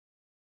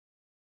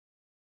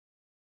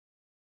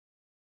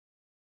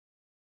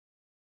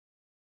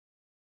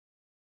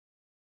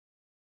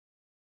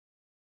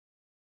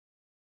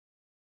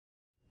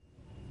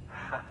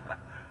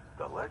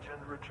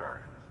legend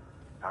returns.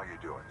 How you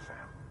doing, Sam?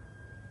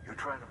 You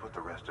trying to put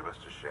the rest of us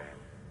to shame?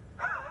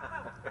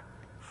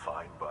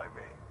 Fine by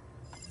me.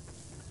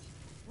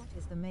 What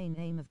is the main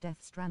aim of Death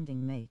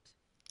Stranding, mate?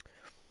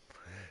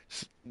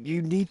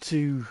 You need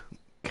to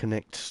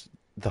connect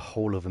the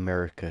whole of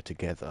America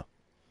together,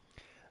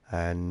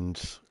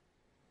 and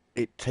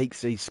it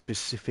takes a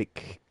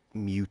specific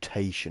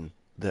mutation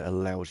that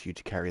allows you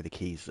to carry the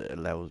keys, that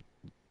allows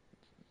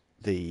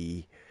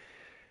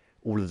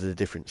all of the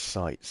different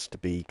sites to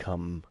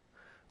become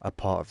a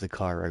part of the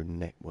Cairo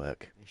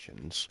network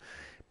missions.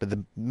 But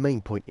the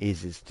main point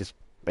is just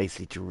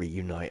basically to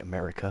reunite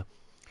America,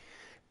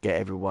 get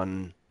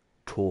everyone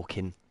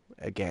talking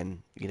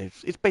again. You know,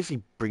 it's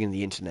basically bringing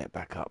the internet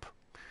back up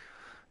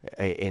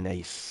in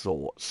a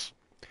sorts,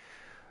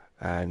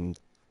 and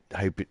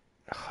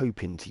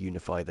hoping to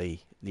unify the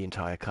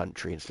entire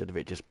country instead of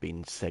it just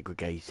being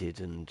segregated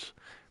and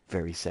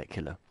very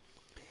secular.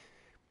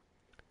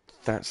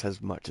 That's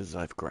as much as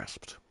I've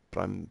grasped,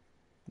 but I'm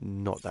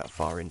not that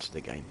far into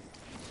the game.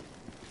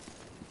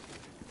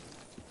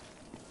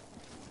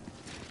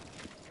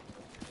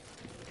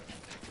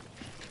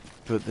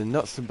 But the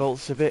nuts and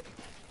bolts of it,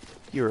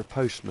 you're a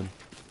postman.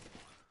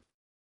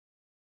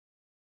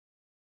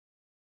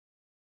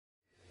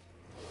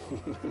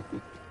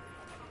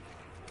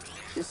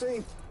 You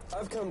see,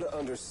 I've come to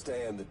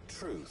understand the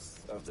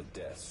truth of the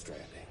Death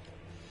Stranding.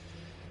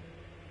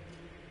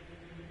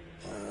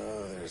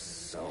 Oh, there's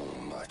so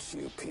much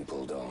you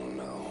people don't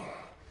know.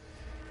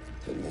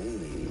 But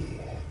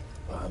me,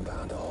 I'm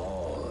bound to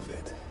all of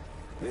it.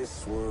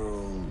 This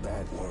world,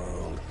 that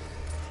world,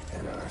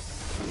 and our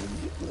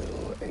sweet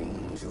little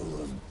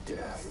angel of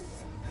death.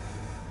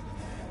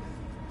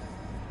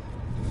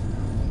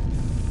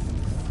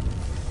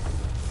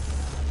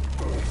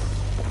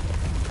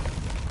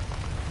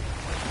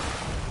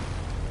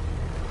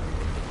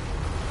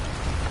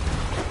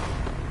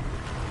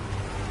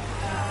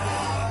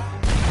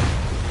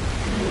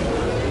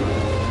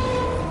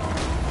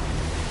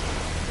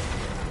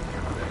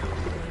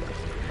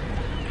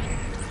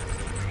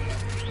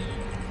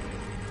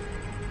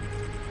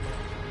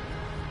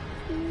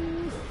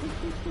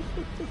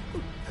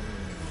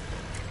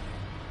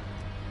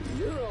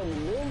 You're on the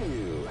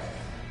menu.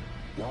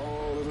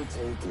 All it'll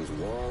take is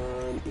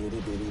one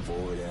itty-bitty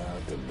void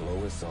out to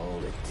blow us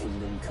all to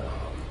kingdom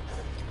come.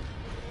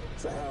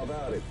 So how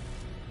about it?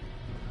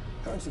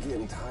 Aren't you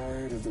getting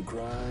tired of the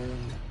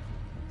grind?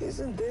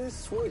 Isn't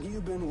this what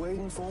you've been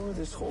waiting for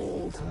this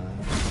whole time?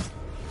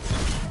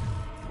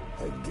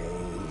 A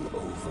game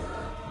over.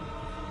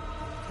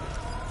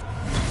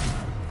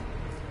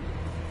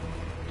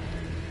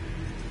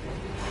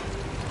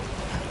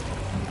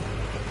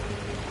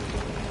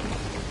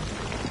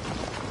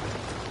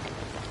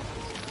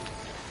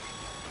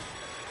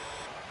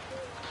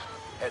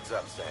 Heads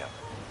up, Sam.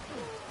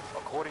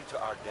 According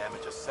to our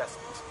damage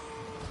assessment,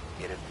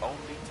 it'd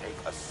only take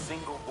a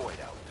single void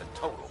out to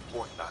total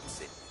Fort Knox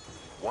City.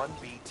 One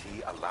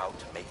BT allowed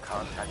to make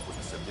contact with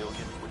a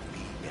civilian would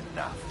be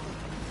enough.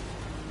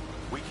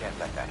 We can't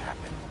let that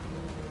happen.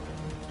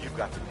 You've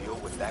got to deal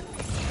with that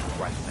BT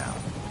right now.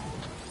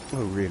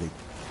 Oh, really?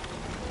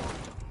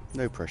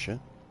 No pressure.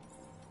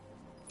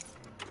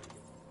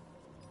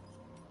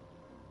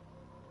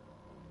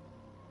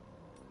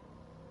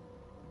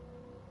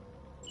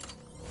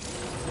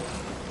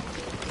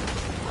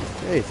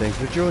 Hey, thanks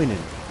for joining.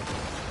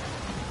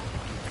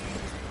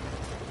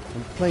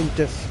 I'm playing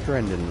Death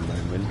Stranding at the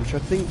moment, which I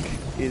think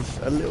is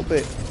a little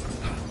bit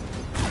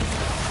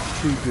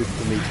too good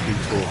for me to be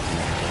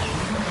talking.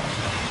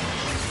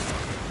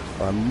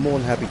 I'm more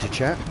than happy to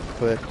chat,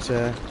 but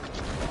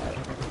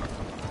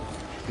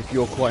if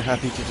you're quite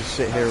happy to just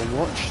sit here and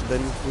watch,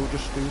 then we'll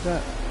just do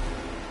that.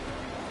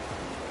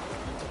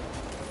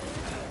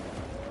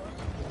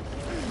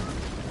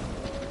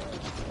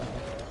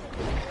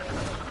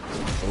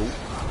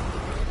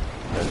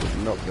 That did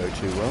not go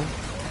too well.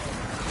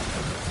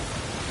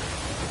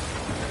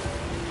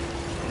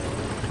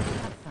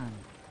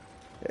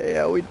 Hey,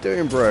 how we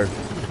doing, bro?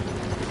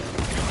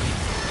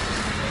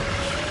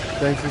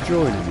 Thanks for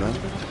joining, man.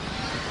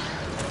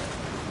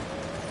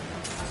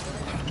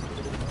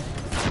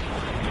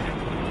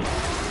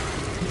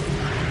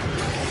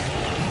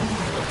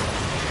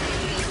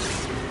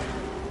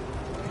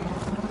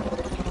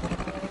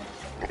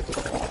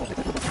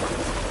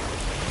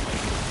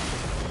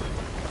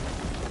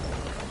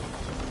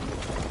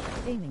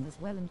 Gaming as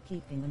well and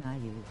keeping an eye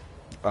out.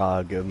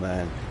 Ah, good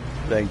man.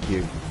 Thank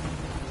you.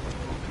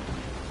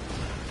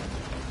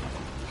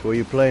 So what are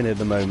you playing at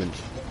the moment?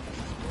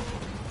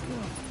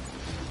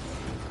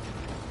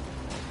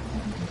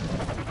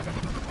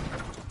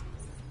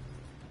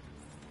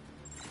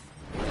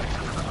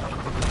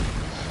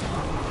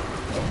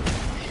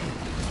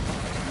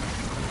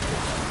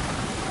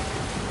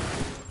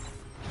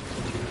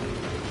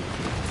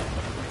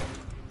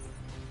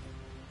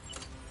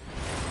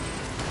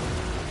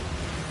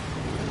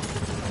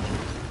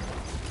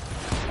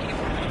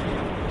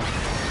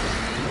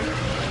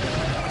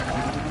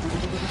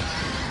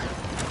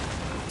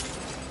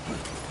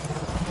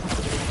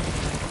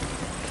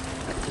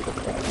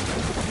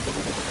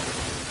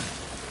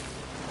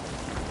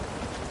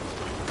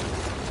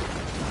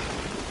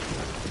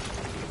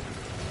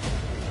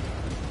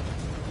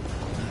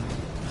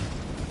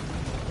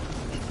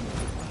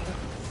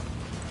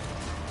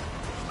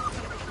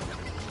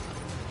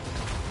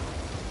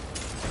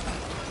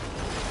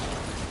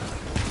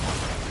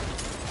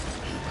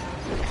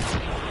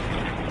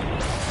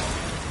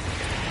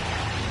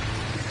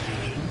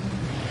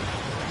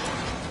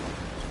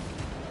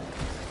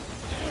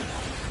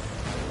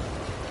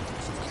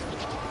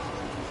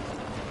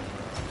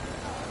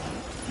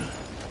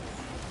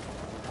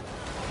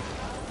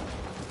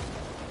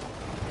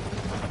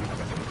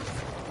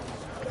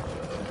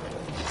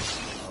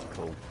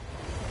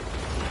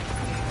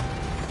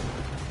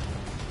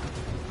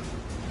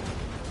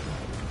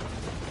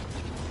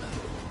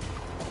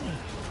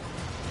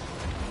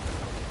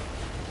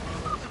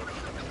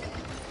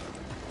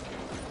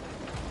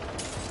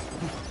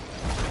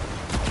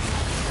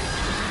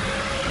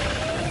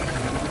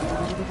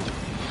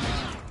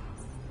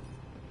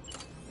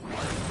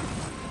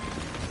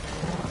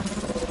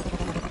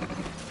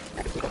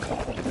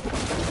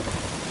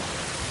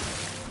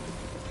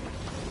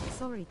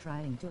 Sorry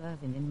trying to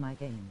Irvin in my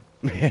game.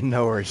 Yeah,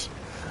 no worries.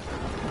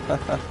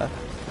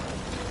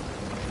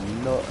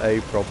 Not a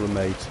problem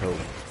at all.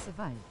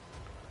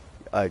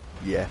 Survive.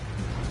 Yeah.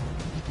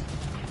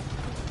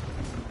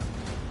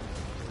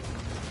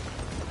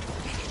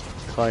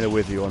 Kinda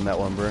with you on that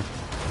one, bro.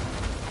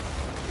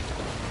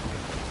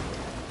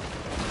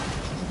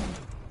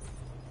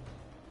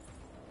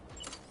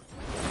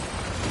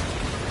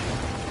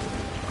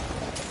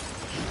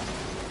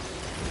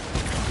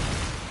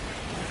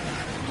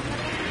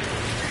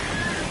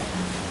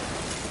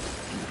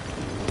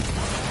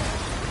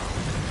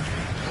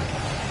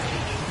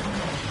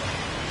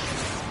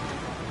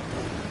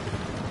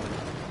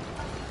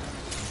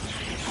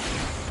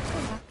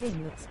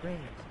 Game looks great.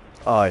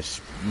 Oh, it's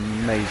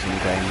an amazing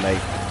game,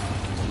 mate.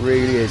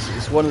 Really is.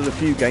 It's one of the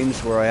few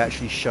games where I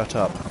actually shut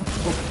up.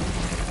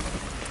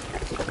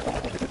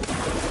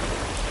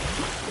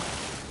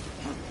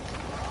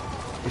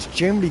 It's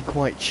generally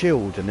quite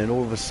chilled, and then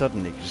all of a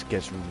sudden it just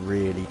gets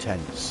really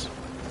tense.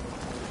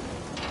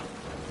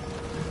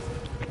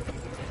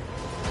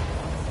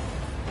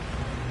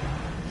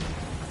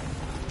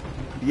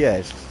 Yeah,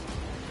 it's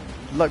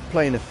like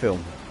playing a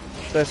film.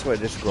 Best way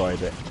to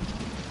describe it.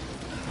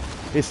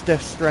 It's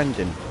Death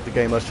Stranding, the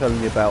game I was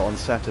telling you about on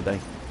Saturday.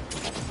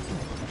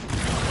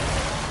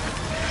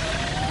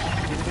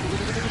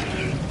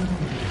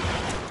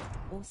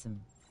 Awesome.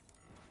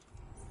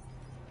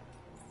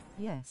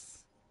 Yes.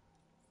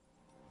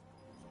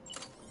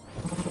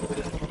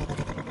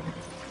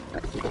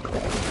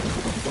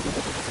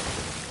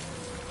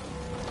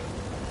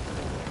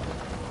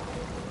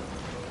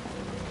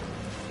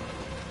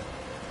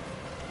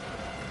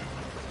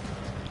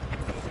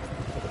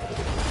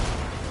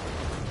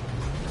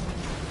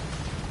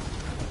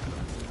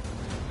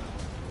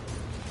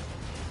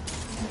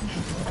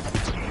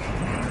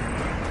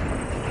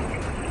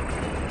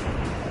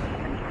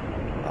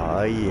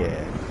 Oh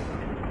yeah.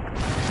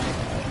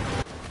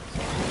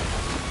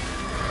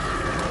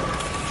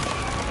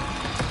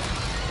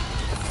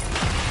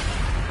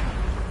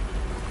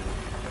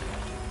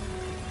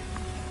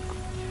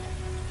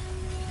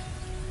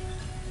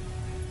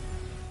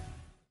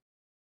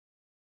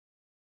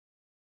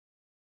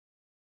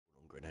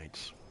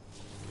 Grenades.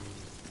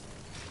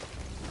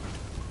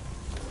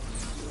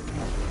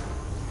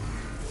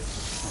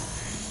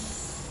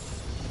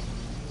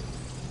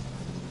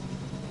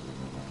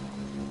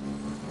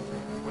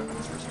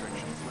 Weapons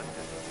restrictions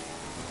lifted.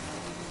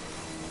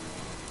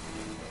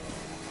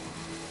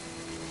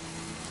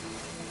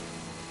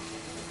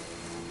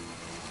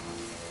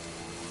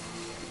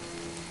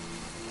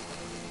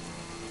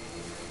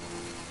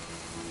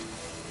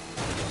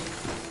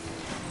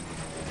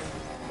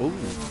 Ooh.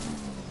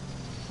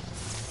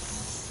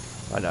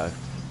 I know.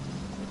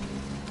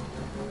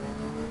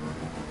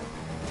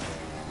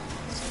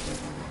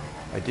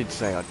 I did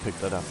say I'd pick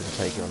that up and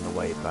take it on the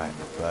way back,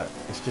 but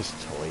it's just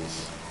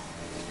toys.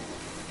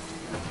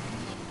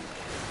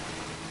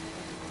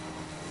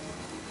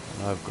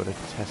 And I've got to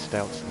test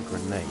out some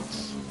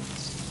grenades.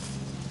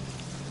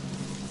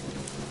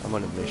 I'm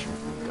on a mission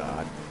from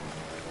God.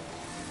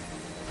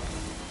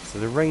 So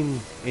the rain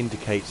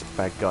indicates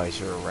bad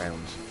guys are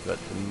around, but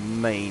the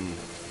main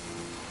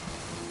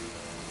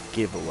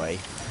giveaway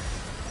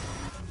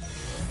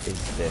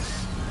is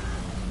this.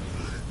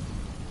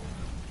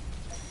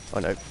 Oh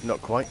no, not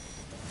quite.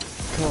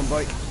 Come on,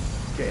 bike.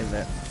 Get in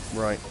there.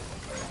 Right.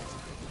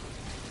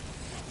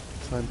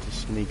 Time to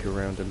sneak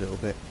around a little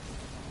bit.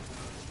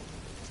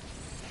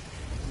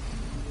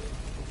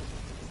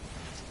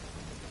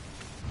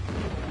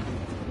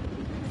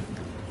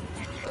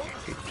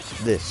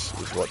 This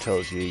is what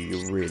tells you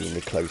you're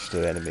really close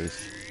to enemies.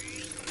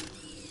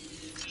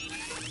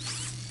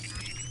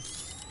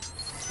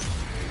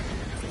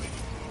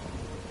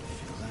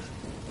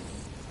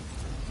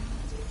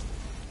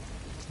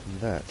 And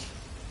that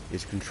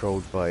is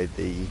controlled by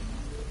the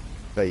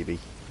baby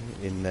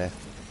in there.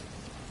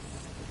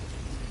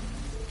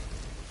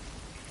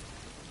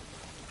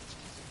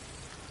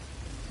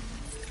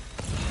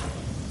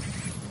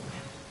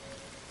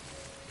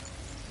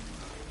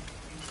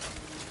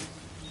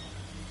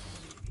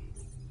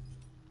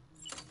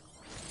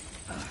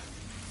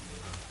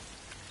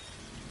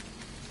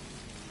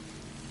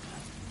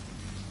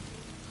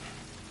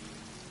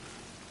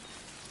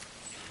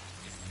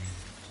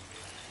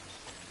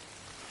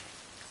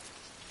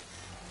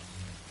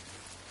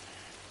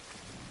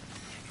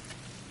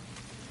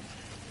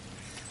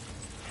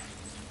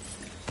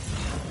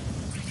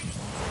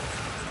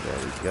 There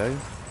we go.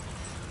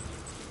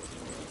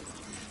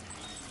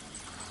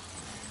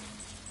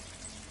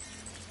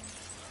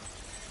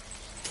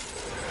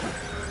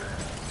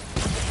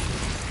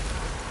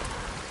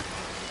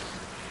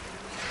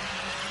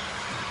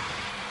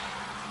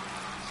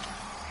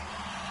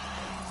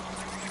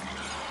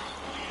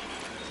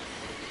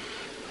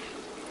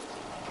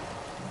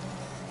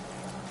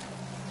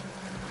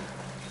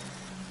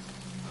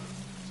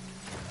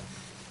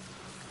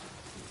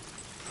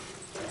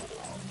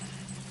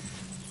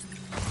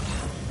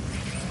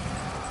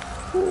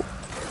 Ooh,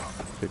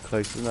 a bit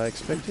closer than I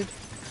expected.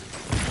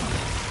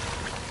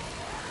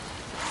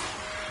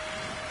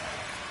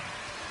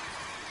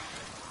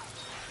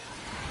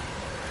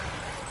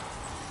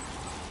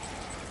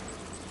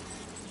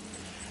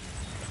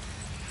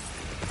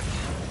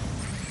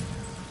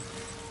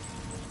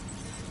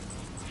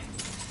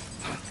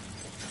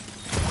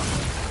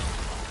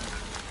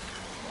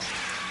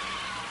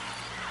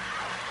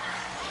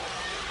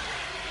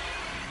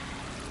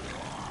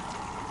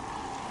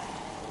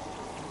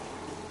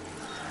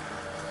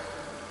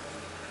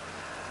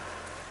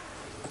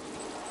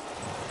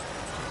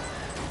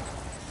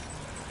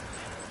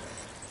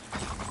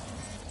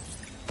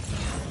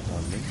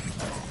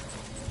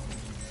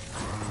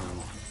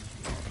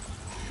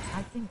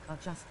 think are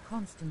just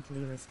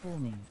constantly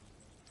respawning.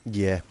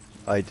 Yeah,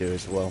 I do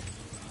as well.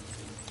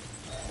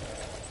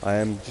 I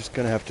am just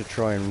going to have to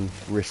try and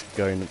risk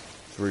going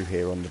through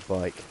here on the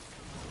bike.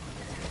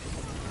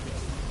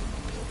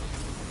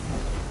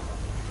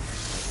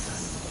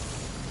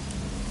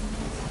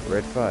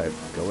 Red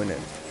 5, going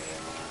in.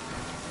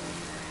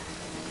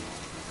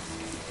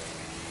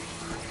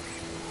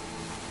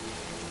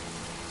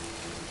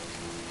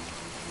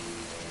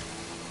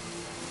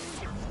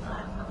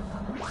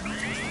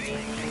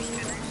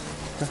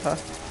 Haha.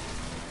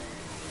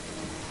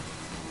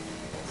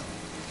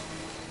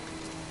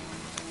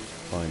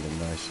 Find a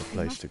nicer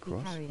place to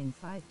cross. Carrying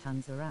 5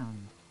 tons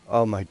around.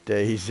 Oh my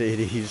days,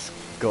 he's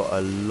got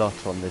a lot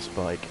on this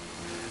bike.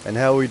 And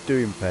how are we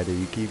doing, Paddy?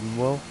 You keeping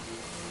well?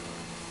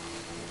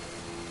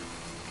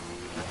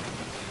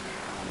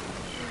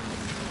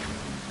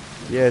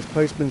 Yeah, as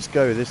postman's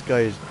go, this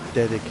guy is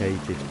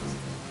dedicated.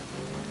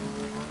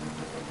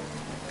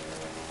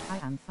 I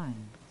am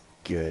fine.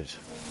 Good.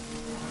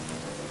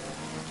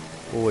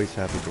 Always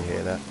happy to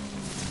hear that.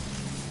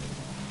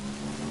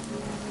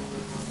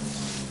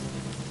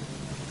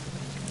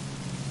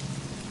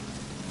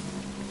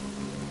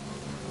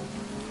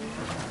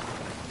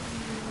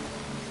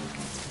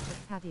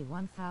 Paddy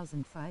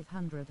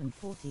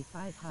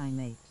 1545 high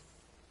mate.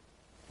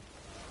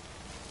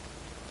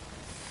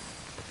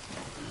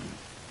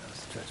 I'll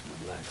stretch my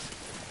legs.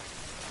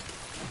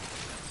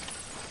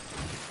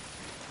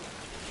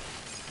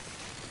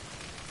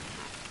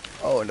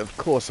 Oh, and of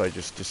course I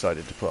just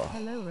decided to put...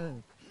 Hello,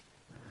 Rogue.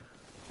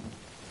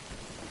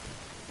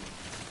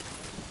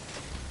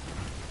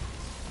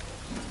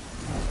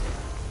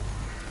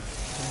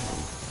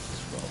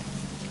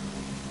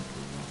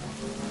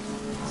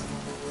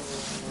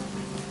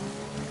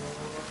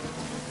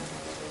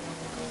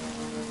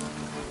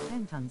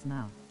 Tons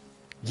now.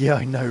 Yeah,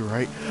 I know,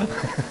 right?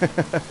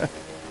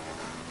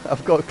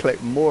 I've got to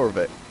collect more of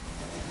it.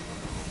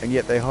 And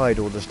yet they hide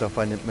all the stuff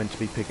I'm meant to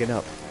be picking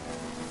up.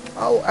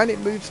 Oh, and it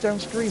moves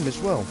downstream as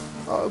well.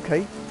 Oh,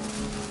 okay.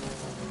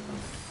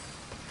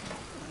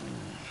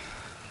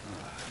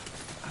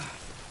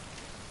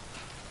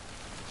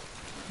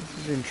 This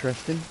is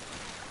interesting.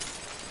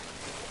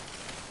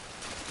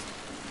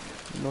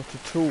 Not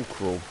at all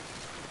cruel.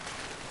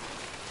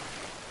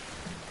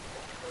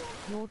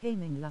 Your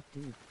gaming luck,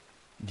 dude.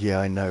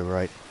 Yeah, I know,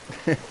 right?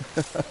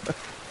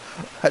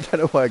 I don't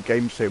know why I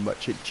game so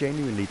much. It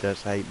genuinely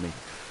does hate me.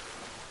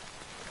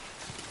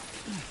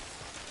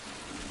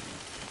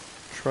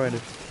 Trying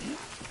to...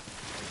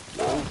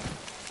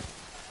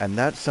 And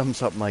that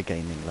sums up my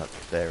gaming luck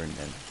there and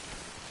then.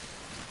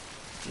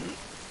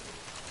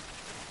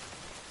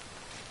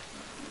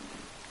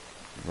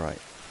 Right.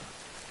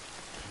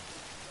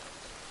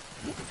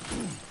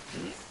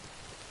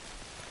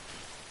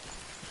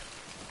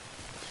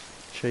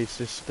 Chase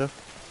this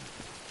stuff.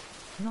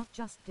 Not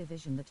just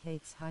Division that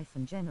hates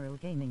hyphen General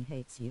Gaming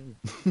hates you.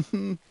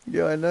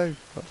 Yeah, I know.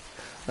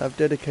 I've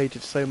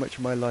dedicated so much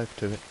of my life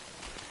to it.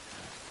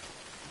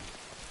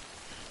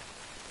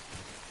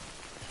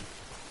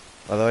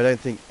 Although I don't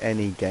think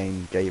any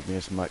game gave me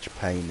as much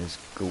pain as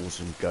Ghouls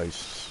and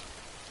Ghosts.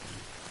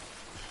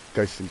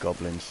 Ghosts and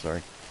Goblins,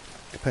 sorry.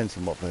 Depends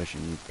on what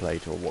version you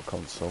played or what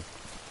console.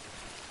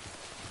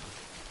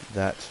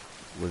 That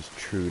was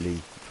truly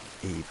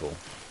evil.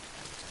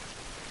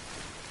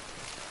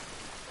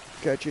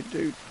 Catch it,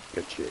 dude.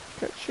 Catch it,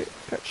 catch it,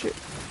 catch it.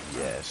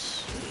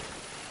 Yes.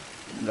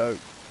 No.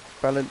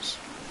 Balance.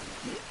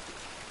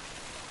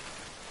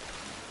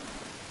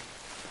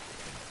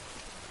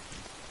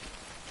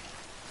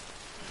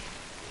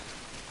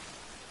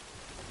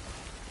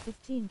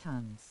 $15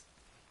 tons.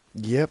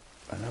 Yep,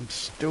 and I'm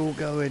still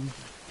going.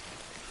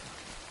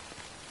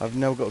 I've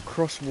now got to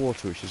cross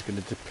water, which is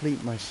going to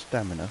deplete my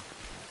stamina.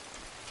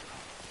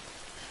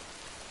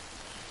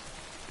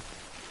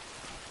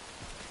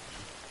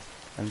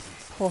 And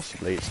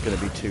possibly it's going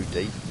to be too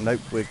deep.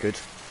 Nope, we're good.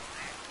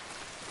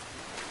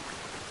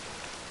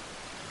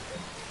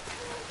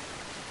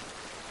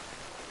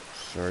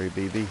 Sorry,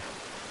 BB.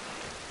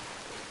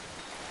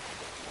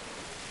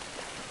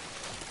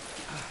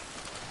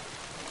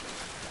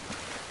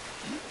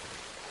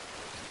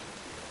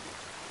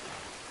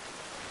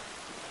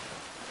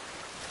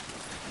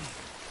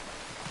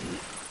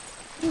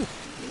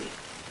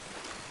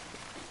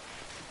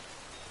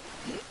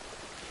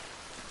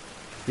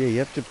 Yeah, you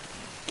have to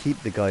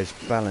keep the guy's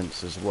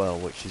balance as well,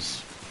 which is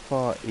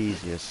far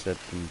easier said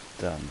than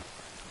done.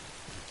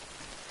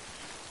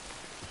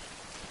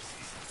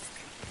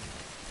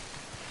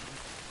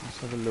 Let's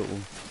have a little...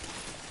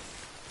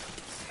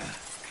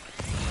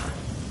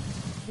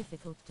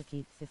 Difficult to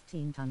keep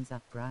 15 tons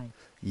upright.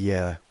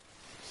 Yeah.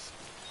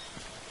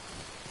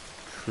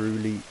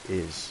 Truly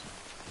is.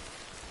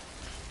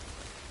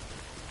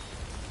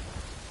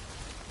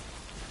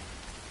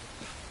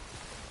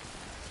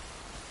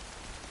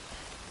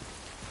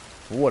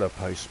 What a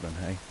postman,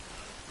 hey?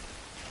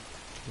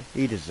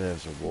 He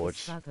deserves awards.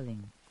 He's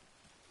struggling.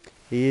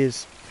 He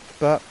is,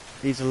 but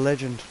he's a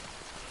legend.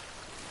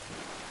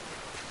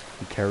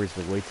 He carries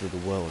the weight of the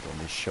world on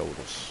his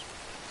shoulders.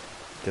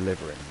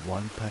 delivering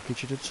one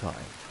package at a time.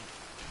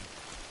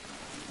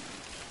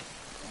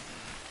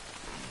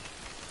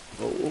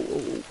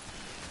 Oh.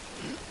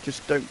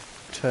 Just don't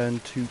turn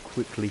too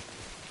quickly.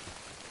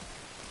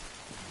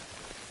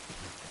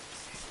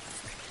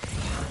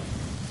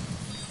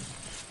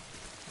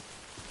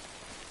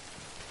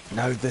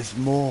 No, there's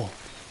more.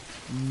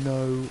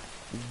 No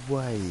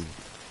way.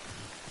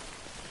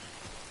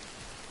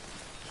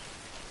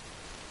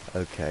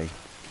 Okay.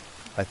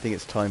 I think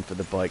it's time for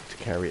the bike to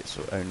carry its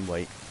own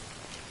weight.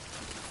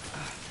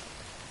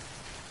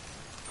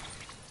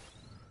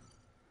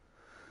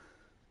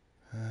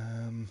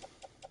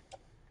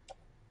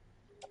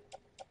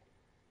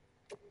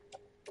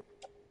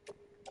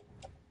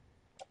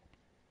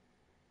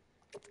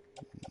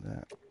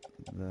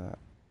 That.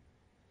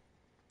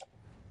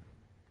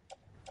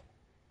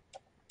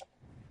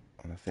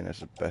 And I think that's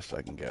the best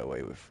I can get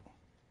away with.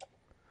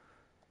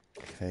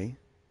 Okay.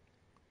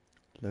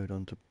 Load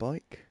onto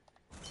bike.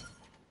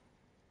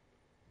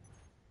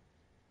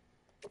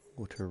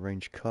 Auto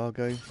arrange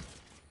cargo.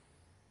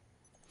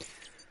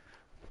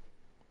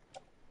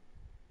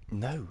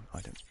 No,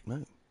 I don't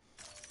know.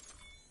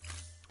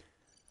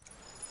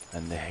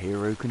 And the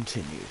hero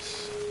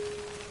continues.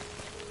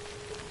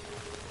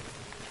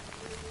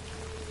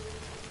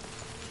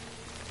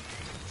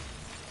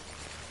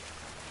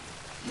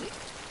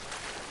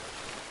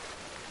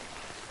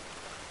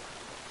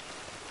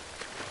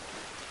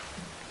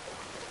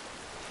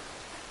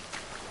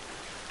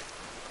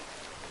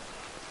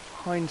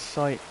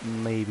 Hindsight,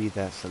 maybe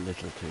that's a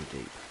little too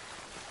deep.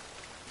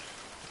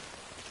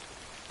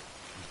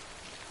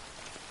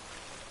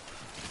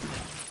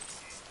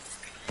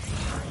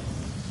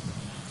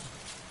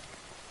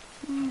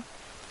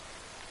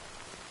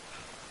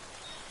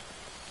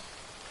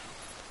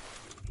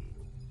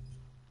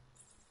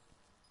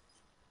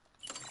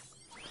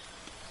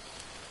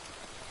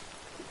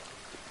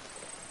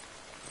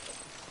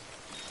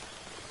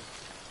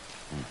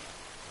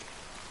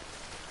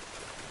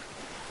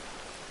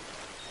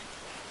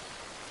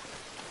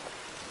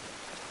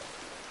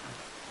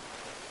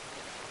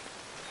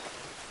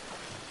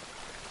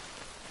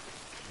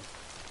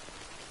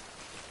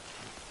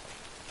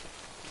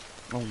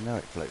 Oh, now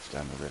it floats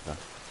down the river.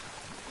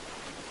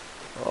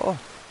 Oh!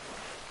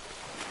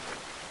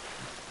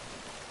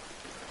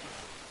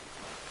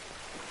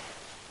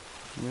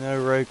 You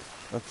know, Rogue,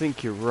 I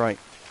think you're right.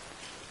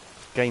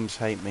 Games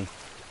hate me.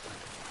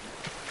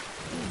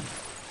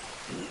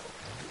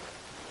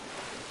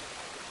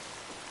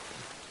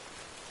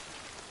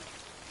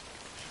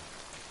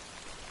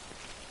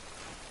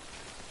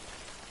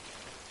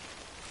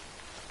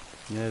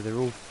 Yeah, they're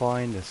all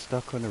fine, they're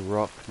stuck on a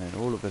rock, and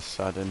then all of a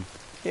sudden...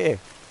 Here!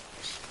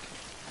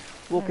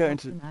 Walk out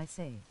into... I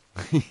say.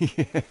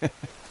 Yeah.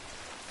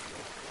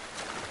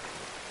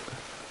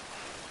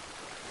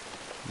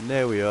 And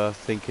there we are,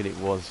 thinking it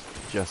was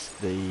just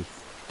the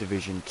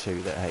Division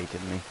 2 that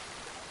hated me.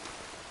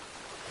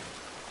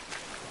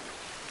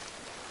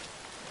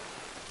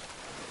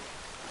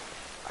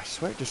 I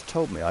swear it just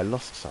told me I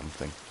lost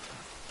something.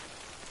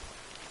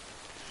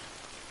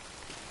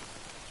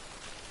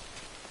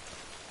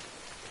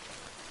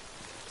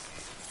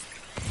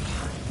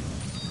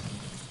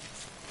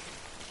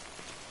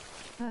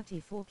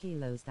 "34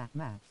 kilos, that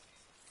math."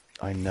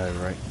 I know,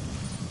 right?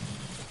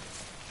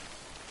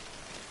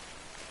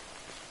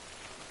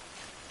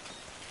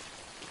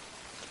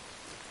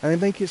 And they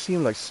make it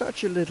seem like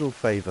such a little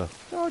favour.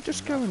 Oh,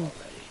 just go and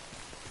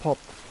pop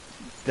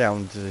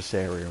down to this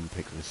area and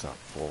pick this up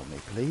for me,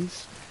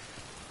 please.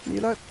 And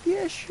you're like,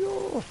 yeah,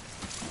 sure.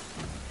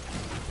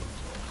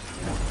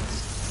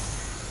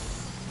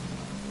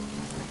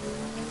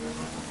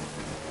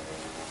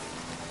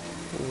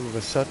 All of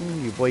a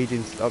sudden, you're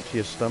wading up to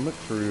your stomach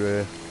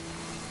through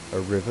a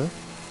river.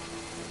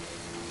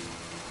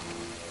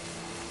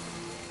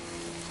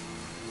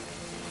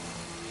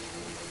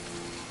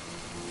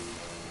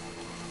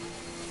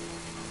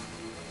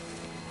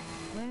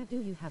 Where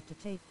do you have to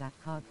take that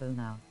cargo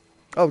now?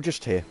 Oh,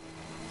 just here.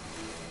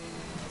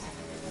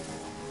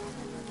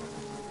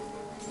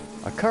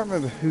 I can't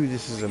remember who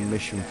this is a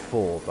mission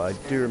for, but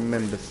I do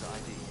remember...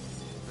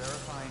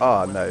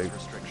 Ah, no.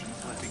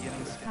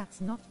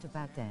 That's not too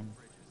bad then.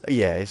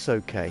 Yeah, it's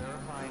okay.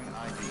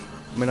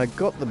 I mean, I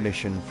got the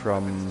mission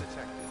from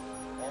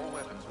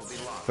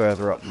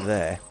further up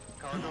there,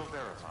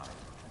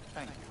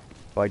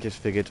 but I just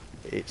figured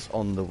it's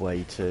on the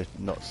way to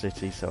Knot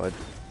City, so I'd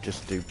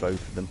just do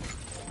both of them.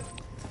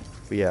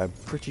 But yeah, I'm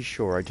pretty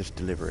sure I just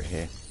deliver it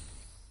here.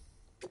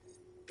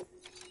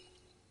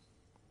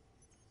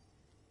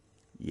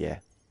 Yeah.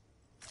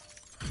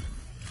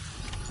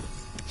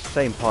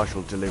 Same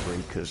partial delivery,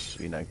 because,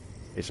 you know,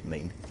 it's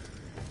mean.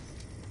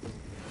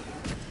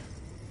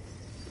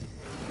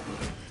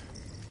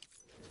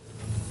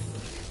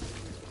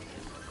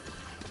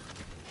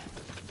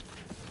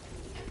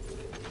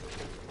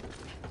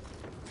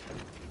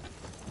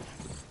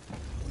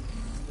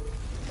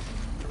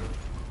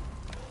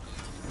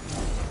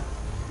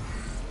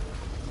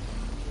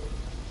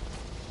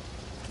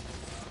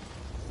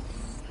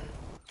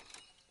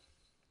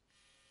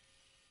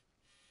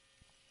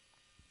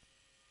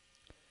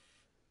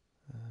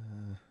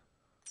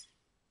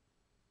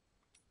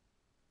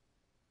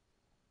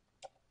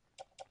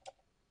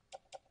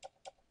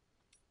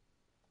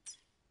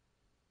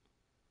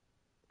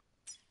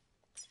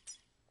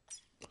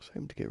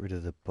 hoping to get rid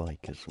of the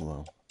bike as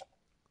well.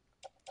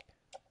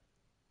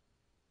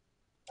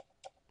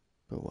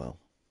 But well,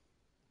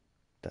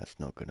 that's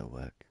not going to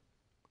work.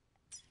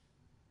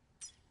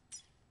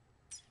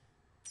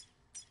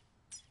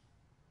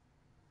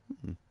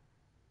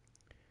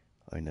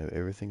 I know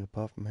everything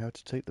apart from how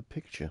to take the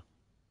picture.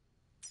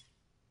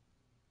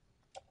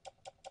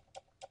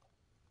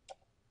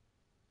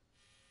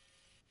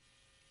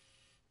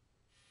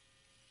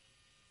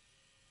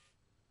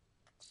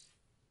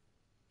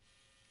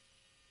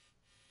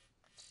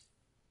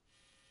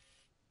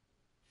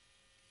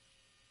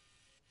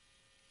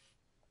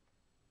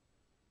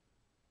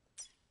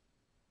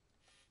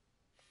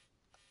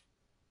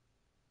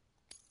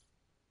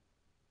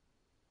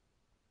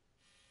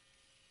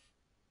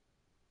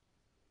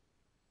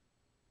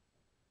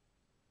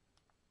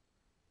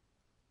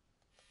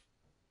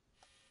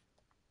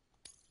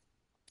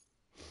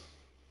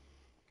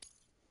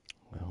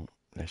 Well,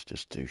 let's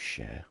just do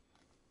share.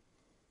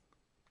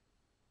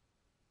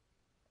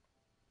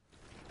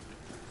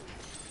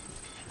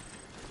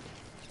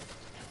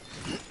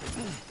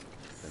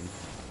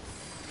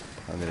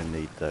 I'm going to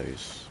need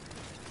those.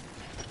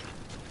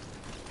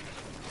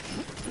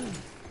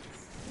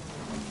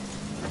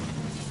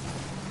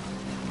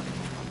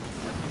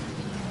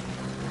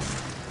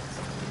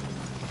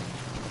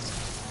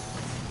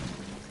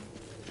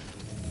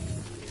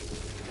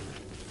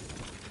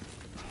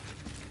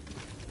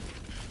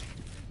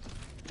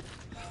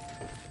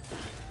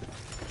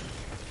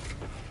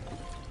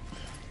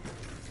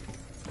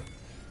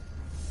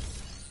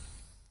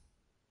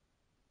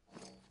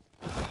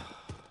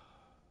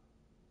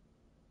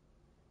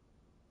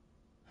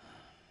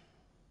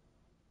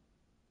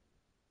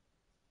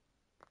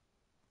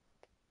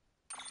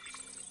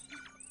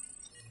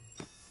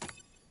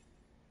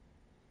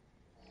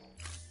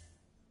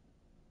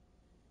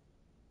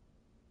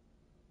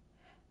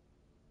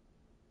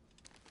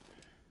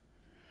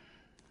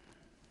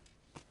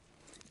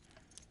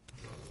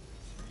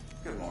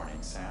 Good morning,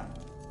 Sam.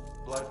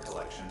 Blood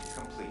collection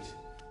complete.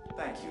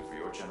 Thank you for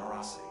your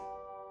generosity.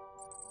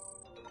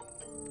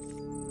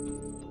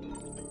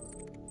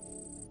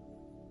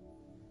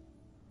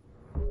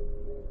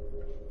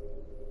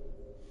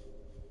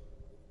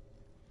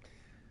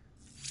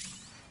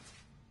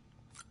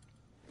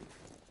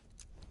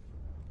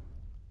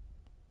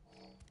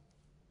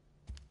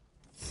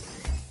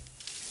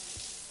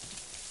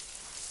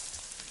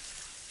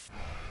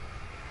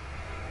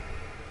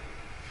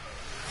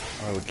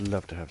 I would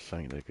love to have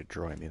something that could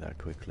dry me that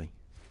quickly.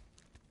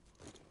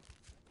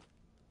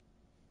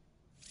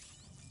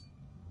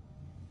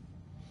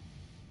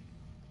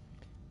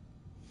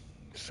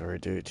 Sorry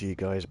to do it to you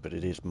guys, but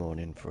it is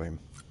morning for him.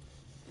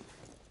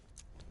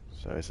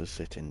 So it's a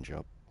sit-in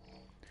job.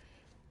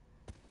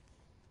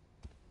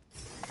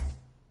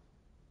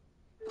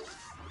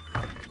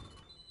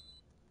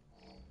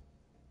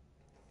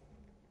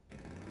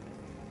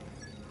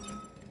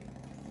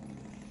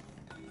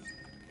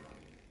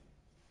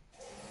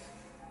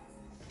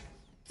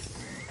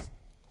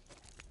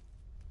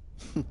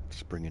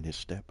 Spring in his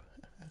step.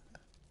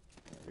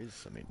 There is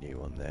something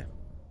new on there.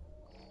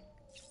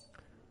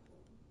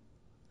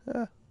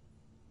 Ah.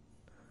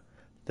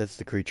 That's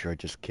the creature I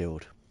just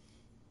killed.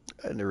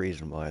 And the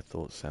reason why I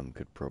thought Sam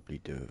could probably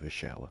do with a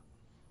shower.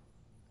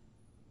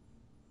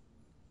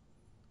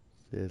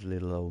 There's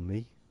little old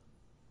me.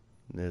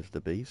 There's the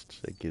beast, so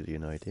that gives you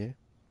an idea.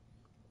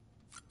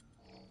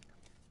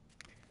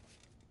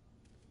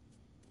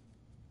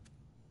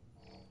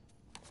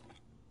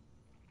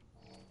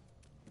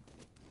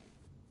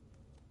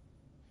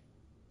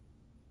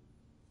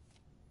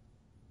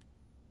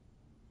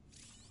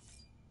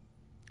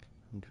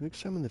 I'm going to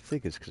examine the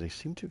figures because they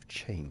seem to have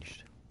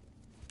changed.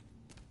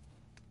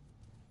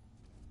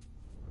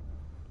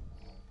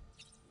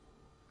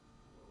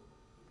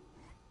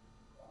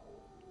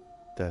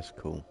 That's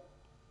cool.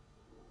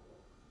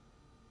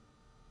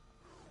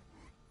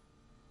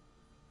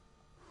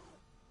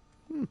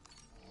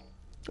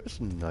 That's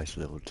a nice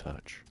little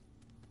touch.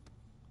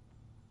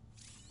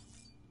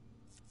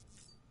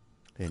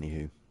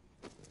 Anywho,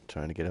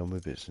 trying to get on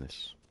with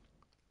business.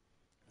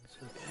 It's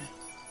okay.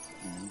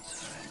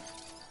 It's alright.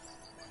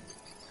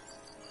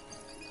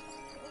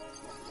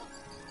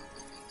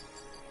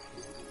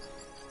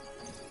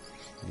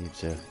 Need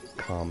to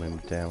calm him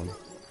down.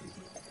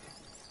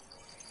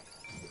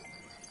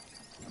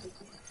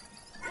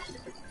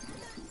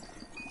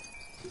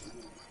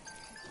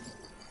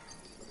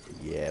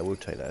 Yeah, we'll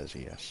take that as a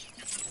yes.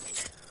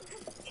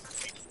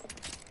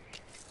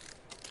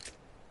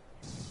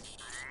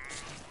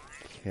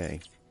 Okay.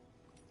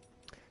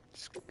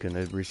 Just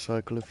gonna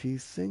recycle a few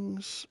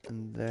things,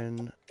 and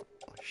then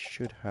I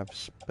should have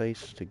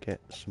space to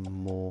get some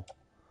more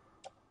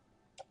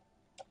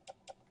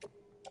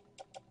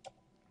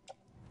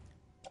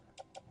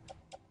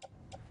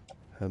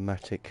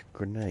hermetic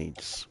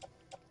grenades.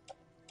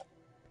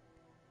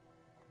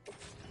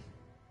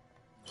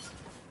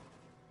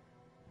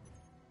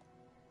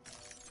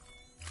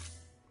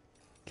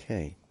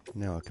 Okay,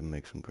 now I can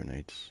make some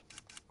grenades.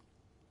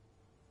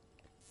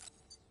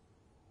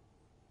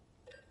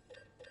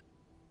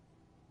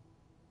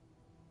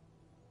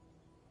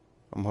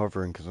 I'm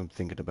hovering because I'm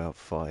thinking about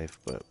 5,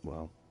 but,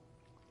 well,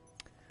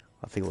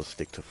 I think we'll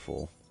stick to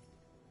 4.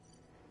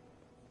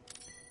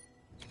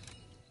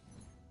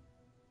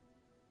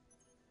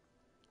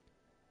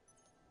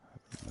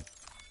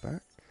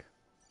 Back.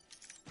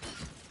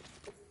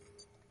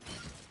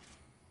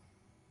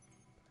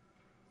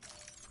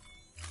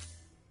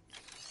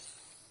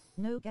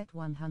 No, get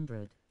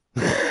 100.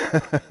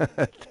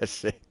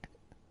 That's it.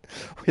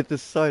 With the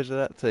size of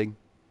that thing.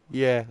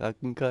 Yeah, I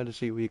can kind of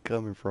see where you're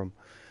coming from.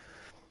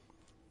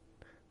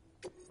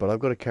 But I've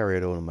got to carry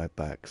it all on my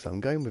back, so I'm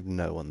going with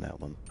no on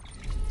that one.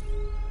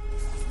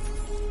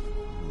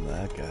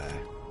 That guy.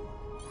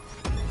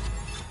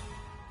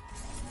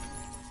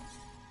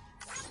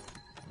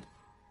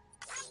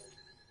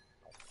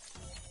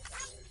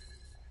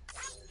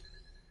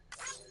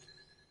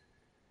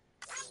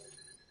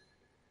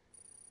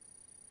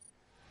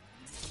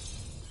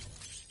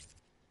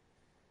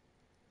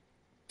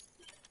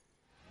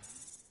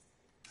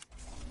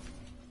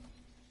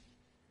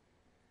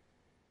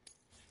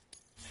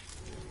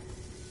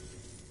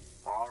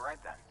 All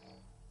right then.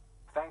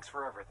 Thanks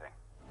for everything.